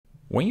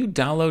When you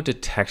download the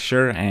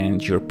texture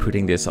and you're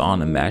putting this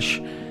on a mesh,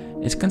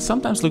 it can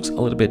sometimes look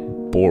a little bit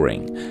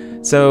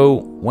boring.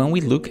 So when we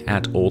look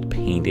at old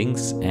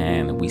paintings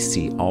and we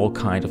see all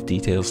kind of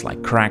details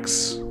like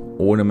cracks,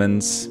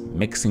 ornaments,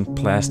 mixing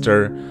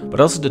plaster, but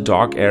also the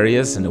dark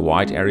areas and the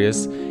white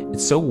areas,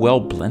 it's so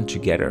well blended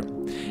together.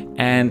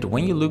 And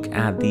when you look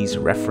at these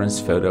reference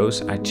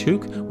photos I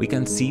took, we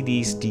can see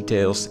these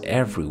details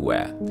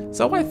everywhere.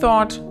 So I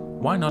thought,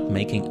 why not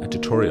making a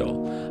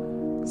tutorial?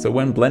 So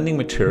when blending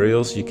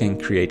materials, you can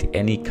create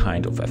any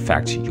kind of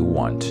effect you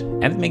want,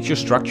 and it makes your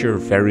structure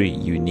very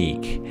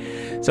unique.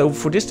 So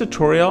for this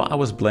tutorial, I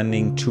was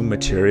blending two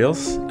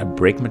materials, a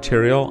brick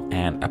material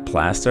and a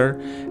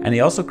plaster, and I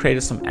also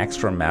created some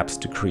extra maps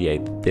to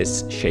create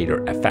this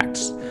shader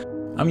effects.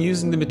 I'm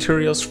using the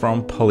materials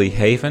from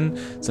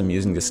Polyhaven, so I'm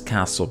using this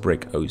Castle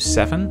Brick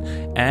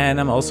 07, and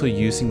I'm also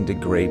using the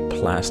Gray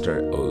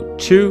Plaster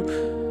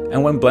 02.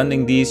 And when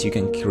blending these, you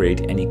can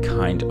create any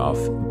kind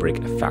of brick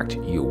effect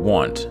you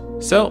want.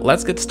 So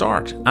let's get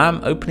started.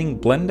 I'm opening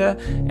Blender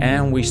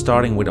and we're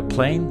starting with a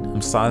plane.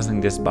 I'm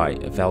sizing this by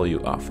a value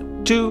of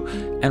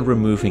 2 and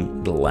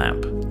removing the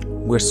lamp.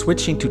 We're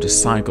switching to the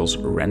Cycles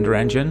render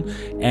engine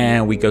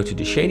and we go to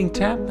the shading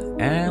tab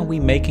and we're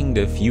making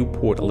the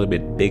viewport a little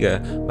bit bigger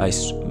by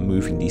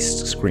moving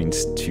these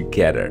screens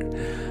together.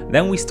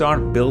 Then we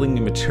start building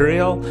the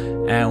material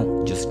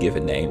and just give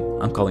a name.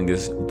 I'm calling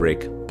this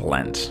Brick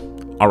Blend.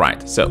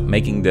 Alright, so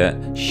making the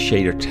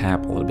shader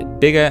tab a little bit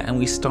bigger and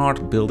we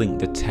start building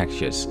the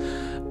textures.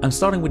 I'm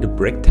starting with the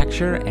brick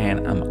texture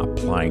and I'm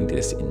applying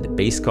this in the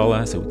base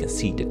color so we can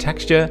see the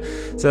texture.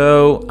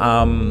 So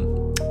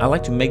I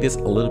like to make this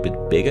a little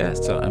bit bigger,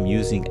 so I'm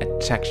using a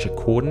texture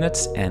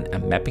coordinates and a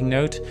mapping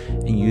node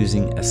and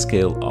using a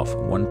scale of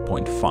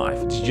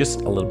 1.5. It's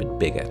just a little bit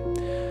bigger.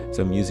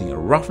 So I'm using a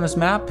roughness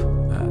map,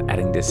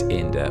 adding this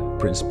in the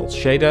principled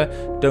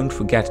shader. Don't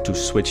forget to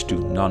switch to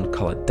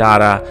non-color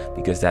data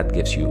because that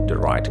gives you the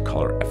right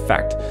color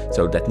effect.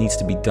 So that needs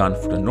to be done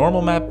for the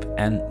normal map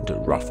and the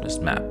roughness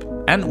map.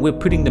 And we're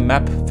putting the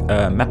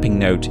mapping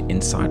node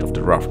inside of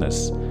the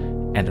roughness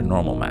and the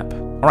normal map.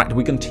 Alright,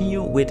 we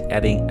continue with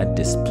adding a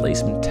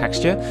displacement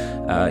texture.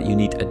 You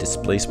need a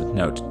displacement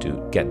node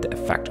to get the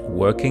effect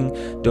working.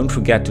 Don't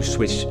forget to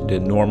switch the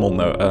normal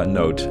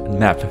node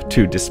map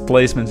to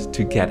displacement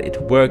to get it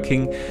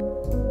working.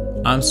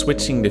 I'm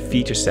switching the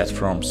feature set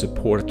from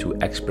support to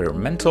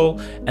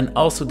experimental and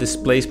also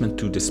displacement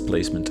to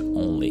displacement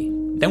only.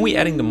 Then we're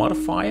adding the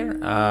modifier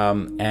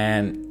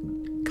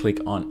and click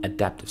on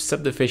adaptive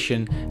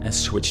subdivision and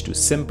switch to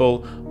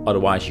simple,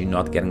 otherwise you're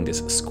not getting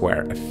this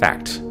square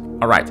effect.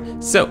 Alright,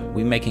 so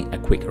we're making a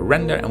quick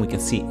render and we can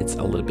see it's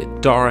a little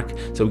bit dark.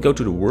 So we go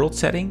to the world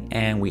setting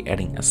and we're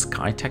adding a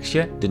sky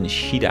texture, the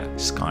Nishida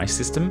sky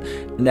system,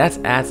 and that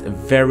adds a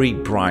very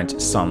bright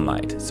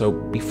sunlight. So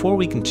before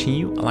we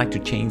continue, I like to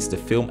change the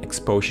film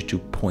exposure to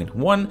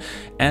 0.1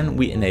 and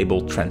we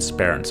enable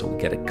transparent so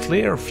we get a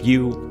clear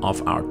view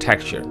of our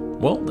texture.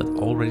 Well, that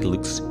already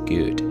looks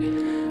good.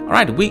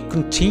 Alright, we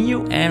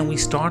continue and we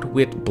start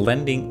with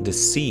blending the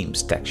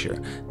seams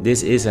texture.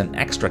 This is an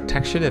extra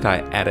texture that I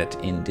added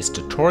in this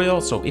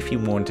tutorial, so if you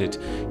want it,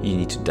 you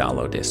need to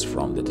download this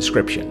from the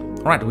description.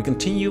 Alright, we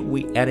continue,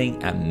 we're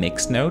adding a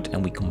mix node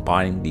and we're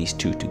combining these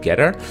two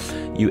together.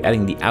 You're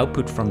adding the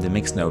output from the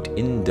mix node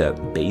in the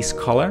base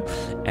color,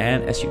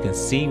 and as you can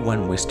see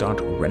when we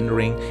start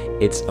rendering,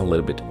 it's a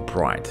little bit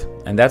bright.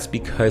 And that's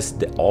because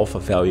the alpha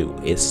value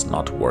is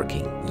not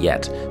working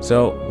yet.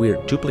 So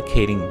we're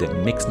duplicating the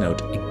mix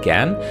node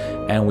again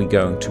and we're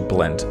going to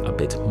blend a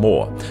bit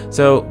more.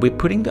 So we're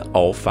putting the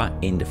alpha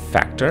in the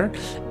factor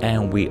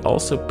and we're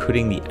also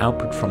putting the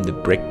output from the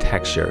brick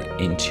texture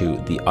into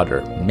the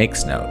other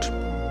mix node.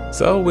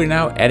 So we're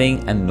now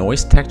adding a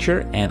noise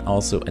texture and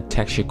also a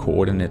texture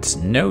coordinates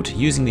node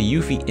using the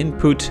UV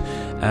input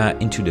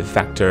into the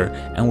vector,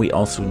 and we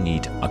also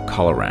need a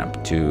color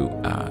ramp to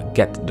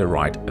get the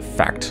right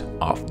effect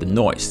of the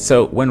noise.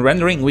 So when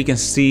rendering we can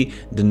see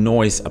the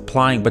noise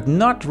applying but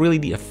not really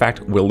the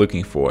effect we're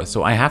looking for.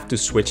 So I have to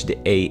switch the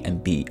A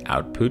and B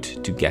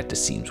output to get the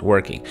seams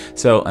working.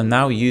 So I'm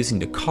now using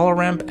the color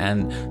ramp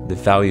and the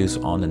values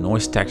on the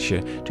noise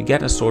texture to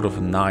get a sort of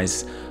a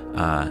nice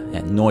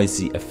and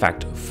noisy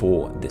effect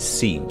for the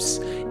seams.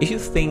 If you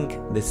think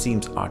the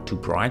seams are too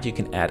bright, you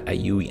can add a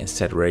UE and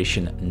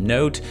saturation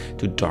node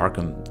to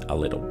darken a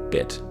little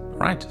bit.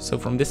 Right, so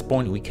from this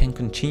point we can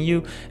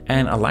continue,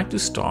 and I like to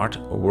start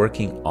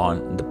working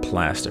on the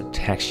plaster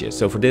texture.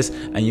 So for this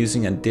I'm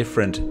using a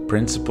different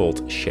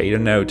principled shader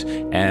node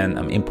and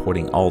I'm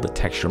importing all the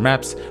texture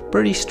maps.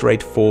 Pretty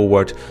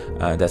straightforward,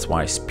 that's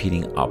why I'm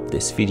speeding up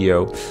this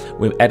video.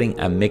 We're adding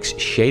a mix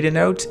shader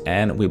node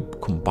and we're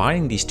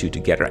combining these two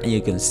together, and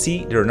you can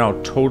see they're now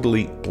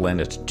totally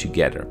blended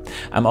together.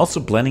 I'm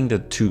also blending the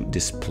two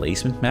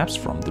displacement maps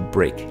from the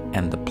brick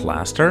and the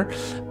plaster.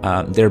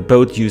 They're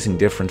both using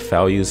different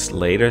values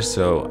later,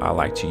 so I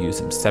like to use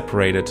them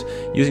separated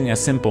using a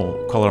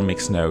simple color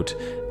mix node,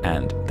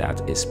 and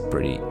that is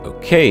pretty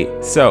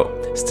okay.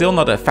 So still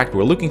not the effect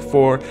we're looking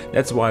for,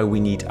 that's why we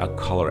need a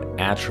color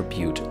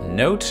attribute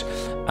node.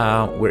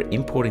 we're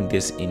importing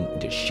this in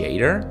the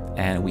shader,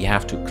 and we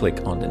have to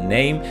click on the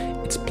name.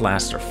 It's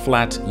plaster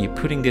flat. You're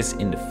putting this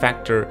in the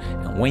factor,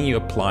 and when you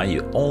apply,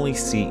 you only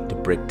see the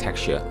brick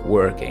texture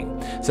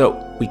working.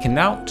 So we can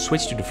now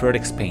switch to the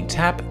vertex paint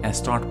tab and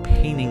start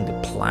painting the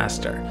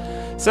plaster.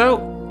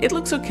 So it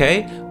looks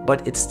okay,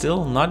 but it's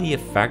still not the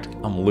effect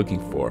I'm looking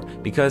for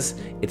because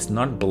it's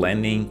not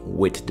blending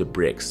with the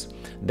bricks.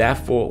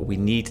 Therefore, we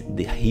need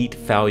the heat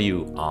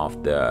value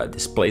of the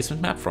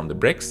displacement map from the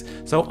bricks.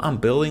 So I'm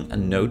building a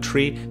node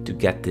tree to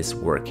get this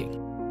working.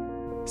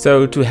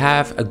 So to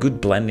have a good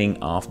blending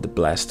of the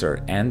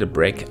plaster and the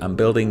brick, I'm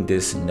building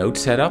this node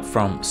setup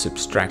from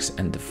subtracts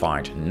and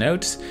divide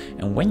nodes.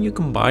 And when you're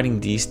combining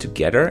these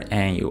together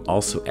and you're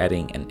also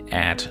adding an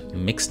add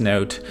mix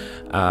node,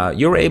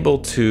 you're able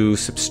to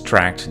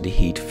subtract the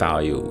heat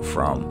value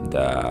from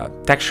the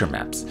texture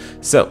maps.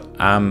 So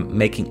I'm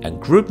making a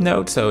group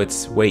node, so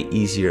it's way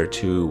easier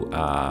to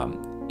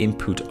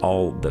input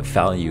all the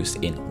values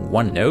in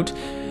one node,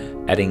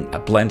 adding a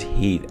blend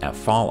heat and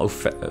fall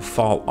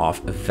off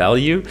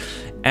value,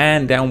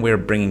 and then we're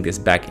bringing this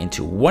back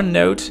into one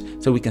node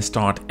so we can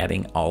start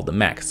adding all the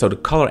max. So the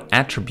color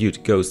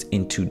attribute goes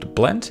into the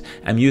blend.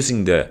 I'm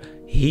using the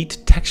heat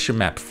texture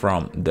map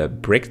from the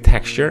brick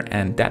texture,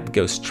 and that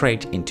goes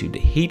straight into the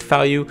heat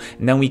value,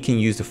 and then we can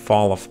use the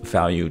fall off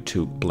value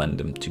to blend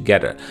them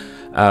together.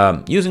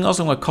 Using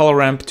also a color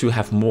ramp to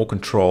have more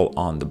control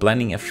on the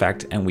blending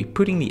effect, and we're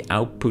putting the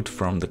output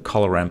from the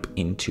color ramp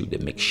into the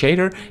mix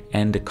shader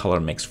and the color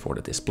mix for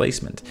the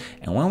displacement.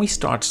 And when we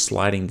start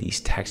sliding these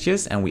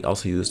textures and we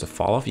also use the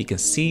fall off, you can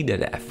see that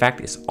the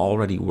effect is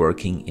already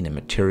working in a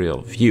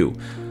material view.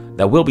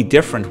 That will be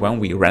different when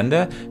we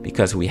render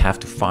because we have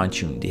to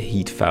fine-tune the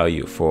heat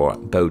value for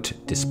both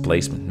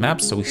displacement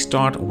maps. So we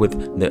start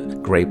with the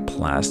gray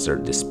plaster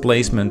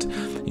displacement,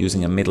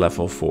 using a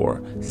mid-level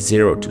for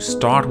 0 to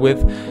start with,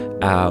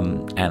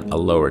 and a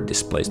lower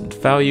displacement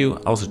value.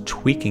 Also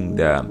tweaking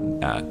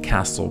the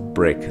castle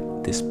brick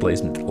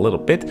displacement a little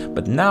bit,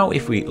 but now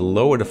if we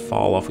lower the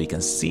fall off, we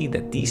can see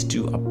that these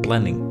two are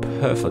blending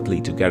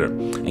perfectly together.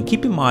 And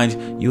keep in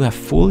mind, you have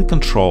full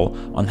control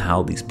on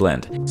how these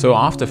blend. So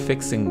after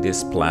fixing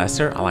this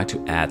plaster, I like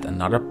to add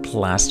another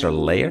plaster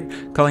layer,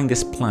 calling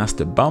this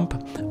plaster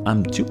bump.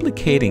 I'm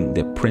duplicating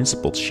the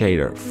principled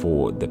shader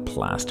for the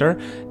plaster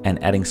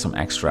and adding some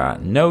extra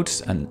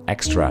nodes, an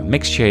extra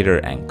mix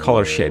shader and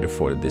color shader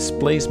for the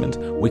displacement.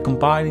 We're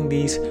combining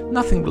these,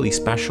 nothing really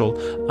special.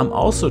 I'm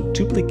also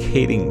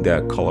duplicating the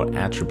color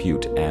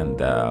attribute and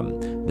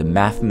the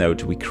math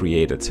node we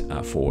created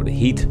for the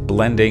heat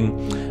blending.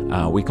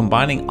 We're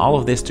combining all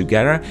of this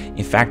together.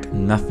 In fact,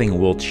 nothing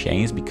will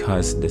change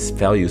because these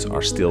values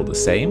are still the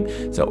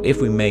same. So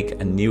if we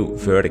make a new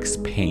vertex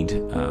paint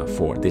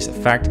for this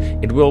effect,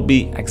 it will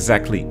be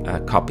exactly a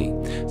copy.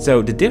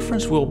 So the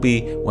difference will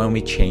be when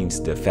we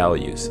change the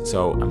values.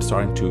 So I'm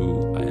starting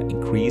to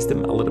increase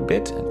them a little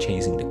bit and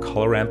changing the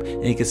color ramp,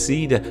 and you can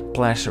see the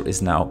plaster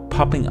is now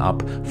popping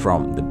up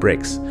from the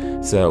bricks.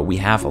 So we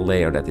have a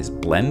layer that is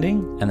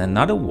blending and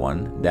another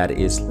one that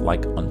is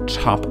like on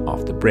top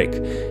of the brick.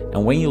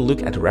 And when you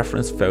look at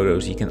reference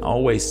photos, you can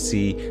always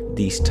see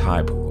these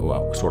type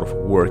sort of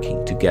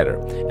working together,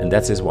 and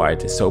that is why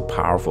it is so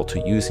powerful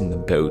to using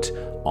them both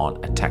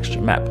on a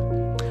texture map.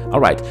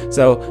 Alright,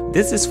 so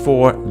this is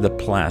for the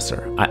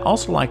plaster. I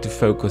also like to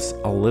focus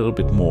a little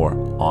bit more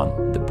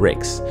on the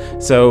bricks.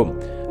 So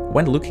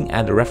when looking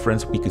at the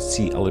reference, we could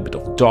see a little bit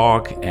of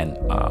dark and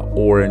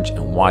orange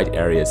and white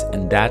areas,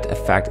 and that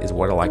effect is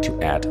what I like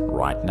to add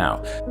right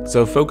now.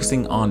 So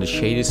focusing on the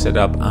shader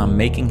setup, I'm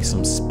making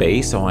some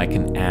space so I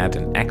can add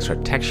an extra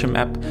texture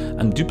map.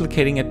 I'm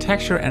duplicating a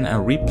texture and I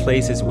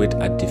replace it with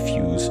a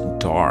diffuse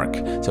dark.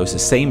 So it's the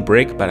same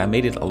brick, but I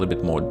made it a little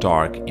bit more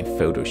dark in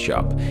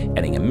Photoshop.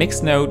 Adding a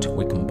mix node,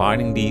 we're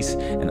combining these,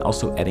 and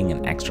also adding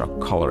an extra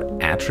color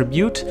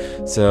attribute.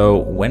 So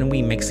when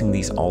we mixing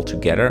these all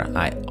together,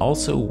 I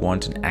also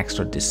want an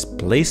extra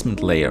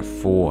displacement layer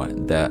for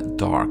the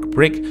dark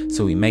brick.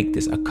 So we make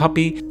this a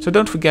copy. So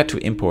don't forget to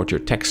import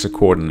your texture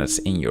coordinates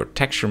in your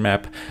texture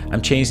map.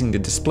 I'm changing the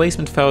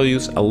displacement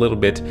values a little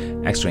bit,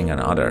 extracting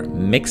another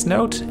mix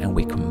node, and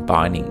we're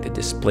combining the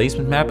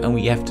displacement map, and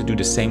we have to do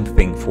the same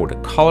thing for the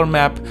color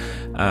map.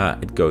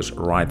 It goes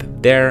right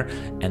there,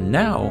 and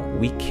now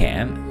we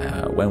can,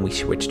 when we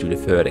switch to the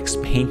vertex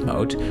paint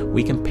mode,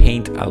 we can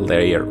paint a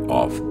layer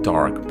of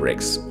dark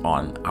bricks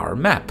on our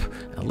map.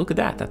 And look at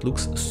that, that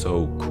looks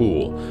so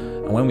cool.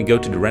 And when we go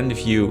to the render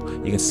view,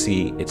 you can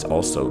see it's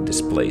also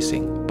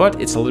displacing,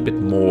 but it's a little bit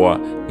more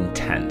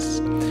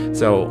intense.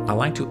 So I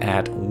like to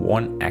add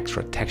one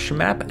extra texture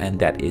map, and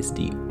that is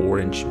the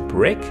orange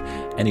brick.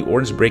 And the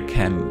orange brick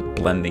can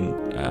blending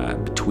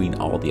between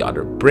all the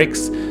other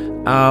bricks.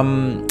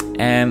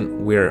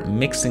 And we're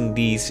mixing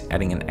these,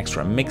 adding an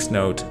extra mix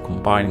node,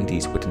 combining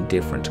these with a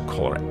different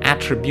color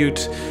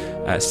attribute.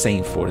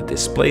 Same for the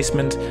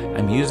displacement.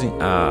 I'm using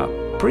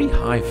a pretty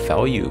high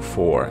value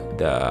for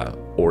the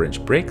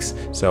orange bricks,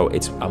 so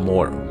it's a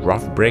more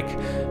rough brick.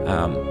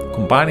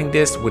 Combining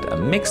this with a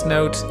mix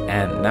node,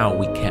 and now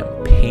we can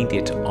paint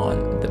it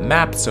on the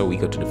map. So we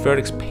go to the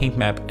vertex paint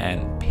map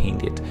and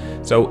paint it.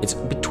 So it's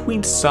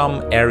between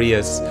some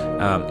areas.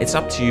 It's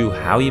up to you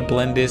how you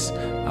blend this.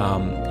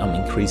 I'm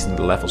increasing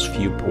the levels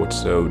viewport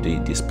so the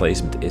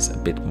displacement is a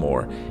bit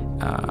more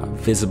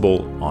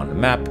visible on the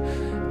map.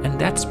 And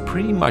that's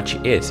pretty much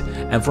it.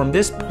 And from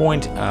this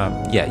point,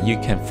 yeah, you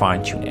can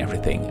fine-tune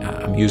everything.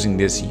 I'm using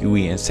this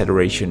UE and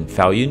saturation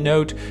value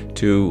node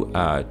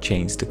to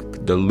change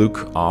the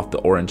look of the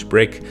orange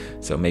brick.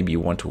 So maybe you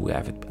want to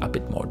have it a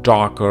bit more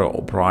darker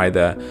or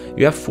brighter.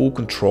 You have full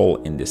control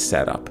in this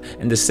setup.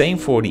 And the same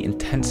for the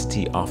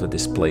intensity of the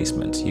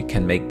displacement. You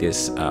can make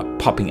this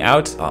popping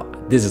out.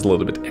 This is a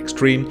little bit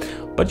extreme,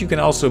 but you can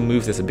also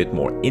move this a bit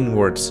more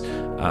inwards.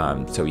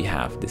 So you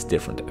have this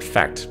different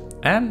effect.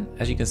 And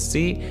as you can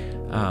see,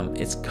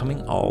 it's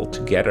coming all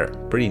together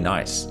pretty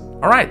nice.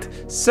 All right,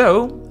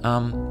 so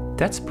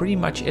that's pretty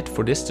much it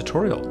for this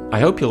tutorial. I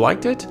hope you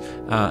liked it.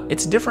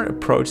 It's a different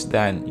approach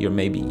than you're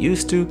maybe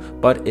used to,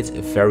 but it's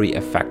very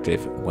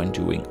effective when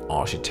doing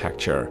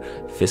architecture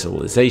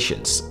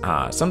visualizations.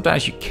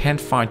 Sometimes you can't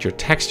find your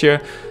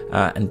texture,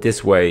 and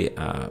this way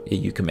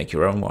you can make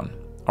your own one.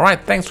 All right,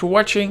 thanks for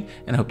watching,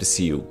 and hope to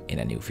see you in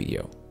a new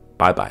video.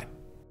 Bye bye.